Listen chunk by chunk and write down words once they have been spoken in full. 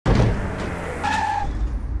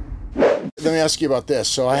let me ask you about this.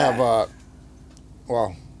 So I have,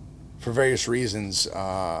 well, for various reasons,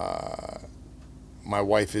 my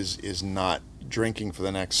wife is not drinking for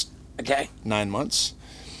the next 9 months.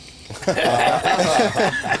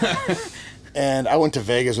 And I went to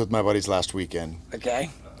Vegas with my buddies last weekend. Okay.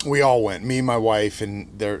 We all went, me, my wife,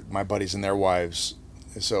 and my buddies and their wives.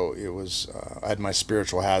 So it was, I had my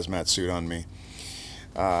spiritual hazmat suit on me.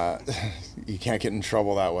 You can't get in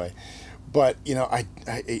trouble that way. But, you know,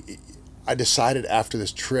 I decided after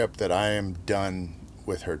this trip that I am done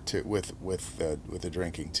with her too, with the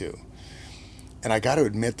drinking too. And I got to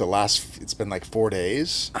admit, it's been like 4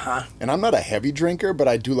 days. And I'm not a heavy drinker, but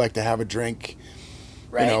I do like to have a drink.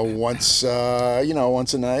 Right. You know, once a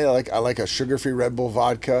night. I like a sugar-free Red Bull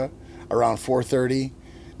vodka around 4:30,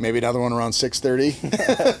 maybe another one around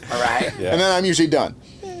 6:30. All right. Yeah. And then I'm usually done.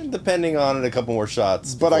 Depending on it, a couple more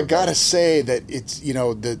shots. But I gotta say that it's, you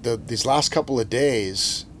know, these last couple of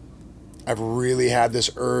days, I've really had this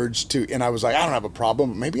urge to, and I was like, I don't have a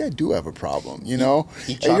problem. Maybe I do have a problem. You know,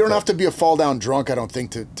 you don't have to be a fall down drunk, I don't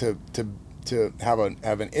think, to have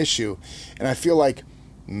an issue, and I feel like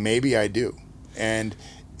maybe I do. And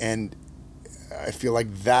I feel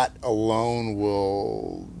like that alone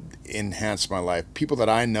will enhance my life. People that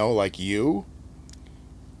I know, like you,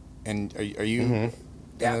 and are you in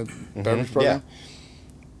the beverage program?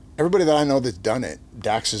 Yeah. Everybody that I know that's done it,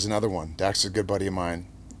 Dax is another one. Dax is a good buddy of mine.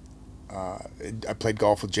 I played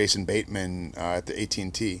golf with Jason Bateman at the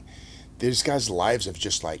AT&T. These guys' lives have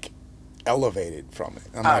just like elevated from it.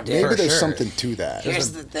 I'm like, maybe there's something to that.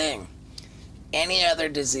 Here's the thing. Any other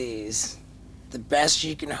disease, the best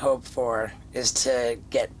you can hope for is to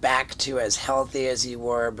get back to as healthy as you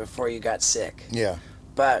were before you got sick. Yeah.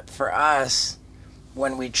 But for us,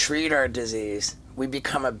 when we treat our disease, we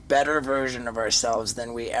become a better version of ourselves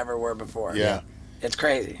than we ever were before. Yeah. It's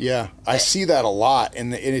crazy. Yeah. I see that a lot.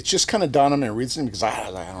 And it's just kind of dawned on me recently because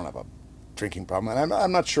I don't have a drinking problem. And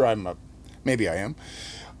I'm not sure maybe I am.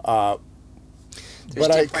 But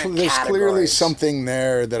there's clearly something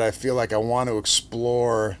there that I feel like I want to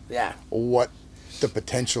explore what the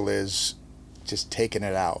potential is, just taking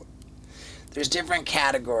it out. There's different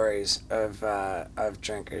categories of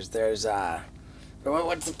drinkers. There's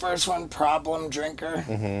what's the first one? Problem drinker.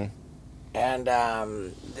 And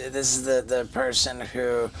this is the person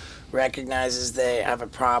who recognizes they have a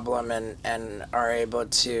problem and are able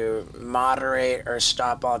to moderate or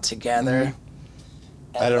stop altogether.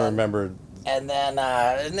 I don't remember. And then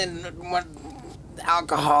what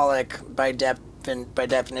alcoholic by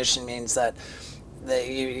definition means that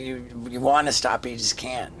you want to stop, but you just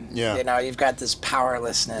can't. Yeah. You know, you've got this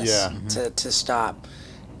powerlessness to stop.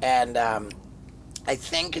 And I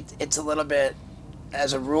think it's a little bit,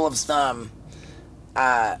 as a rule of thumb,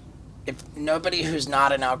 if nobody who's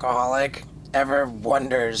not an alcoholic ever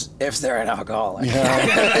wonders if they're an alcoholic. Yeah.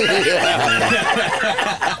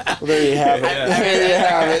 Well, there you have it. There you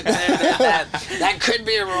have it. That could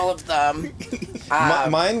be a rule of thumb.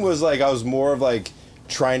 Mine was like, I was more of like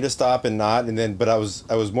trying to stop and not, and then, but I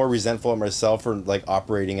was more resentful at myself for like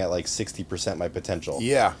operating at like 60% my potential.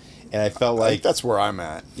 Yeah. And I felt like think that's where I'm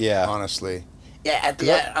at. Yeah. Honestly.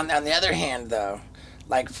 Yeah. On the other hand, though,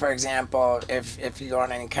 like for example, if you go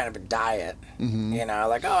on any kind of a diet, you know,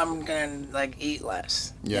 like, oh, I'm gonna like eat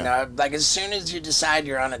less. Yeah. You know, like as soon as you decide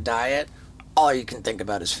you're on a diet, all you can think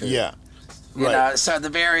about is food. Yeah. You know, so the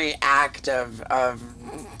very act of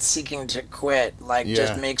seeking to quit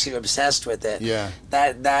just makes you obsessed with it. Yeah.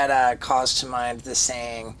 That calls to mind the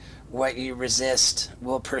saying, "What you resist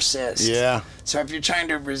will persist." Yeah. So if you're trying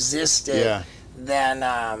to resist it, then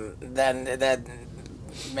that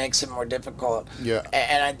makes it more difficult. Yeah.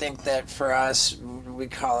 And I think that for us, we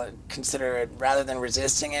consider it, rather than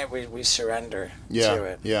resisting it, we surrender to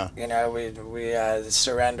it. Yeah. You know, we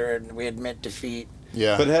surrender, we admit defeat.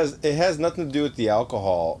 Yeah. But it has nothing to do with the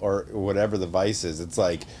alcohol or whatever the vice is. It's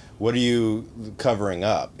like, what are you covering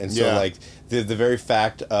up? And so like the very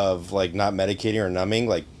fact of like not medicating or numbing,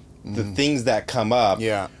 like the things that come up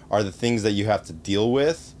are the things that you have to deal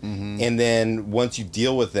with. And then once you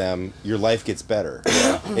deal with them, your life gets better.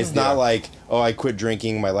 It's not like, oh, I quit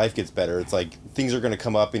drinking, my life gets better. It's like things are going to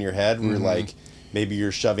come up in your head where like maybe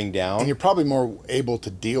you're shoving down. And you're probably more able to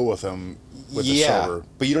deal with them with the sober.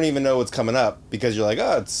 But you don't even know what's coming up because you're like,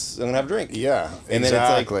 oh, I'm going to have a drink. Yeah, and then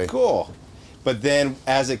it's like, cool. But then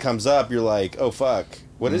as it comes up, you're like, oh, fuck,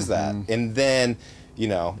 what is that? And then, you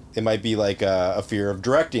know, it might be like a fear of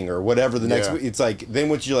directing or whatever the next week. It's like, then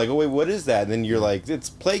once you're like, oh, wait, what is that? And then you're like, it's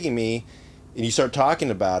plaguing me. And you start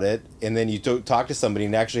talking about it. And then you talk to somebody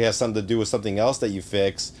and it actually has something to do with something else that you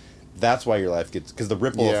fix. That's why your life gets, because the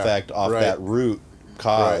ripple effect off that root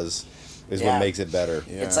cause is what makes it better.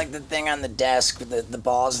 Yeah. It's like the thing on the desk with the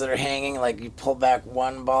balls that are hanging. Like you pull back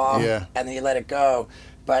one ball, and then you let it go,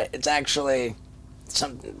 but it's actually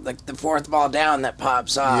like the fourth ball down that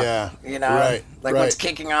pops off. Yeah, you know, like what's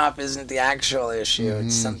kicking off isn't the actual issue.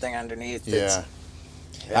 It's something underneath. Yeah.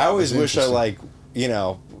 I always wish I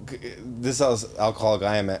this alcoholic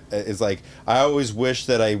I am is like I always wish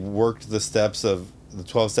that I worked the steps of the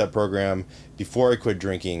 12-step program before I quit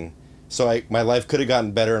drinking, so my life could have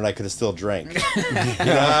gotten better and I could have still drank.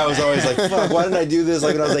 I was always like, fuck, why didn't I do this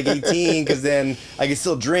like when I was like 18? Because then I could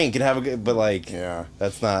still drink and have a good, but like,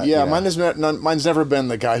 that's not. Yeah, mine's never been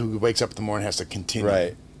the guy who wakes up in the morning and has to continue.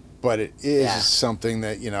 Right. But it is something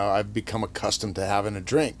that I've become accustomed to having a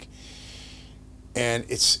drink. And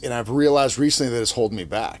I've realized recently that it's holding me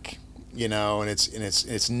back, and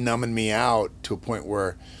it's numbing me out to a point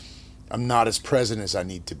where I'm not as present as I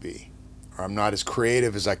need to be, or I'm not as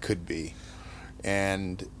creative as I could be,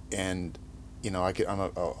 and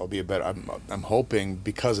I'll be a better. I'm hoping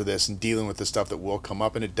because of this and dealing with the stuff that will come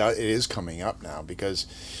up, and it is coming up now because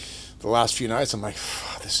the last few nights I'm like,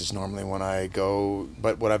 this is normally when I go,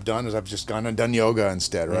 but what I've done is I've just gone and done yoga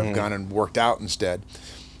instead, or I've gone and worked out instead.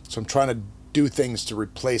 So I'm trying to do things to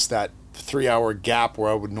replace that 3-hour gap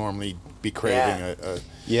where I would normally be craving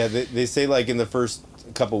they say like in the first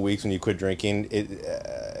couple weeks when you quit drinking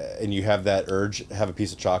and you have that urge, have a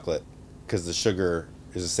piece of chocolate because the sugar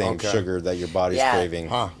is the same sugar that your body's craving.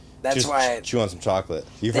 That's just why chew on some chocolate.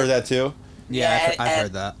 You've heard that too? Yeah, I've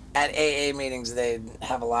heard that. At AA meetings, they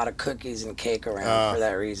have a lot of cookies and cake around for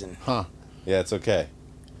that reason. Yeah, it's okay.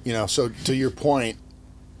 So to your point,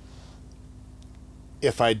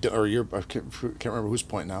 if I do, or I can't remember whose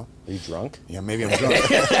point now. Are you drunk? Yeah, maybe I'm drunk.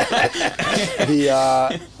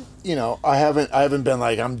 I haven't been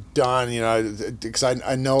like I'm done. Because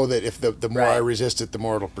I know that if the more I resist it, the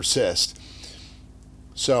more it'll persist.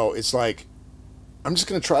 So it's like I'm just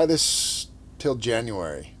gonna try this till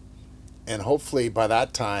January, and hopefully by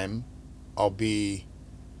that time I'll be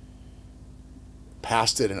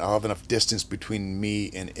past it, and I'll have enough distance between me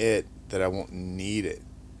and it that I won't need it.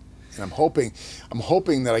 And I'm hoping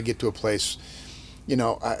that I get to a place,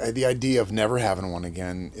 the idea of never having one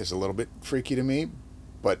again is a little bit freaky to me,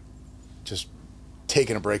 but just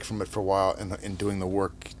taking a break from it for a while and doing the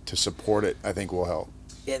work to support it, I think will help.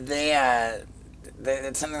 Yeah,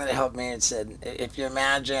 it's something that helped me. It said, if you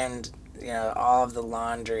imagined, all of the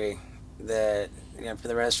laundry that, for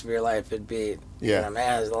the rest of your life, it'd be, man,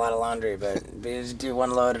 there's a lot of laundry, but you just do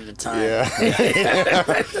one load at a time.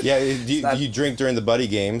 Do you drink during the buddy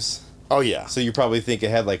games? Oh, yeah. So you probably think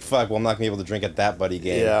ahead, like, fuck, well, I'm not going to be able to drink at that buddy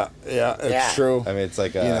game. Yeah, it's true. I mean, it's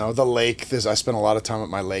like the lake, I spend a lot of time at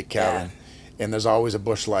my lake cabin, and there's always a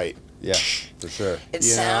bush light. Yeah, for sure. It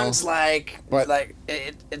sounds like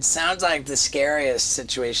it sounds like the scariest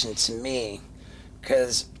situation to me,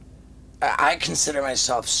 because I consider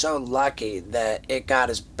myself so lucky that it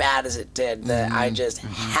got as bad as it did that I just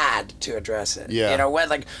had to address it. Yeah.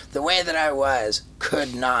 The way that I was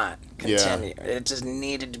could not continue. Yeah. It just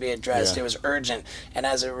needed to be addressed. Yeah. It was urgent. And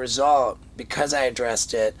as a result, because I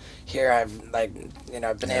addressed it, here I've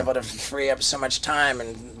been able to free up so much time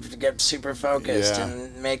and get super focused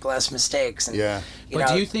and make less mistakes. And, but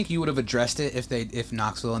do you think you would have addressed it if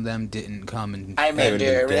Knoxville and them didn't come and? I mean,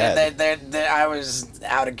 dude, I was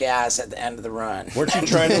out of gas at the end of the run. Weren't you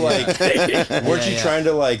trying to trying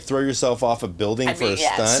to throw yourself off a building for a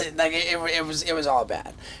stunt? It was all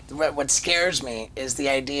bad. What scares me is the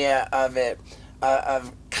idea of it,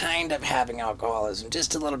 of kind of having alcoholism,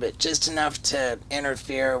 just a little bit, just enough to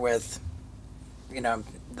interfere with,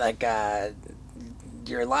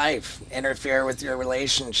 your life, interfere with your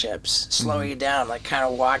relationships, slow you down, like kind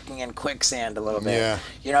of walking in quicksand a little bit.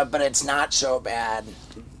 Yeah. But it's not so bad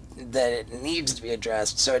that it needs to be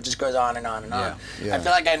addressed, so it just goes on and on and on. Yeah. I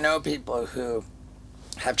feel like I know people who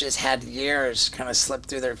have just had years kind of slip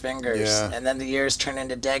through their fingers, and then the years turn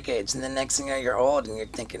into decades, and the next thing you know, you're old, and you're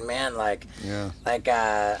thinking, man, I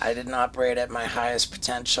didn't operate at my highest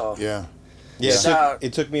potential. Yeah. Yeah. So,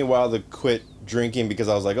 it took me a while to quit drinking because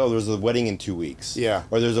I was like, oh, there's a wedding in 2 weeks. Yeah.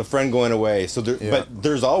 Or there's a friend going away. So but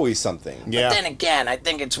there's always something. Yeah. But then again, I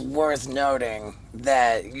think it's worth noting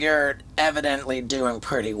that you're evidently doing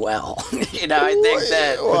pretty well. I think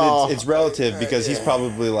that. But it's relative because he's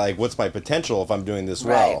probably like, what's my potential if I'm doing this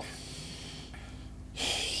well?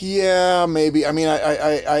 Yeah, maybe. I mean,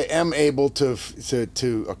 I am able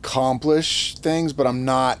to accomplish things, but I'm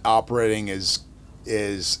not operating as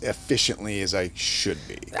efficiently as I should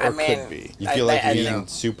be or could be. You feel like you're eating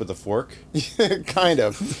soup with a fork? Kind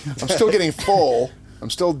of. I'm still getting full. I'm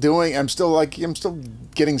still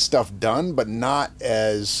getting stuff done, but not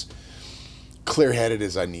as clear-headed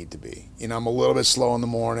as I need to be. You know, I'm a little bit slow in the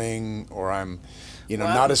morning, or I'm,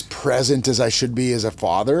 not as present as I should be as a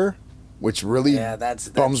father, which really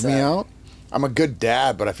bums me out. I'm a good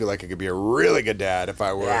dad, but I feel like I could be a really good dad if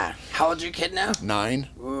I were. Yeah. How old's your kid now? 9.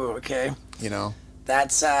 Ooh, okay.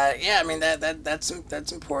 That's I mean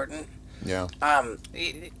that's important. Yeah.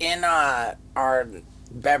 In our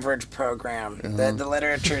beverage program, the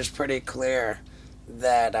literature is pretty clear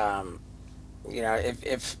that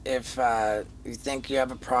if you think you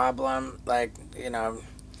have a problem, like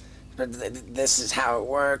but this is how it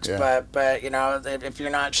works. Yeah. But if you're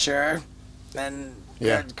not sure, then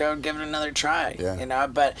go give it another try. Yeah.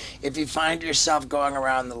 But if you find yourself going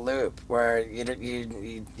around the loop where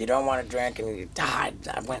you don't want to drink and I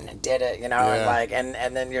went and did it,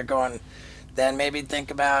 and then you're going, then maybe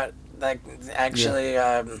think about actually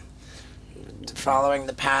following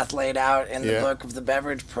the path laid out in the book of the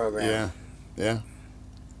beverage program. Yeah.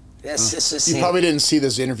 Yes, you probably didn't see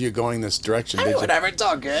this interview going this direction, did you? Whatever, it's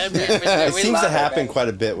all good. It seems to happen quite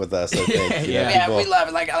a bit with us, I think. We love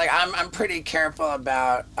it. Like I'm pretty careful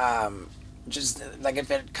about just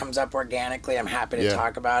if it comes up organically, I'm happy to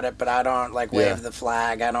talk about it, but I don't wave the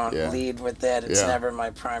flag. I don't lead with it. It's never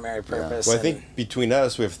my primary purpose. Well, I think between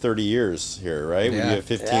us, we have 30 years here, right? Yeah. We have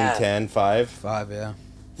 15, 10, 5. 5, yeah.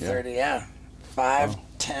 30, 5,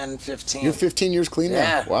 10, 15. You're 15 years clean now?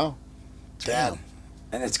 Yeah. Wow. Damn.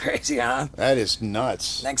 And it's crazy, huh? That is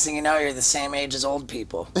nuts. Next thing you know, you're the same age as old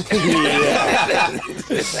people. That's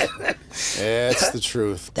the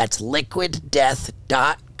truth. That's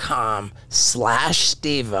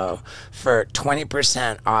liquiddeath.com/Stevo for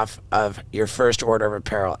 20% off of your first order of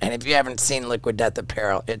apparel. And if you haven't seen Liquid Death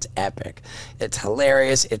apparel, it's epic. It's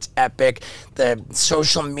hilarious. It's epic. The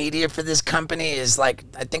social media for this company is I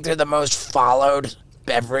think they're the most followed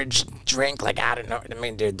beverage drink. I don't know. I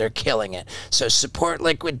mean, dude, they're killing it. So support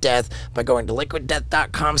Liquid Death by going to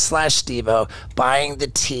liquiddeath.com/Stevo, buying the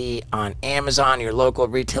tea on Amazon, your local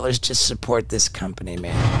retailers. Just support this company,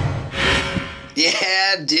 man.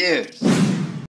 Yeah, dude.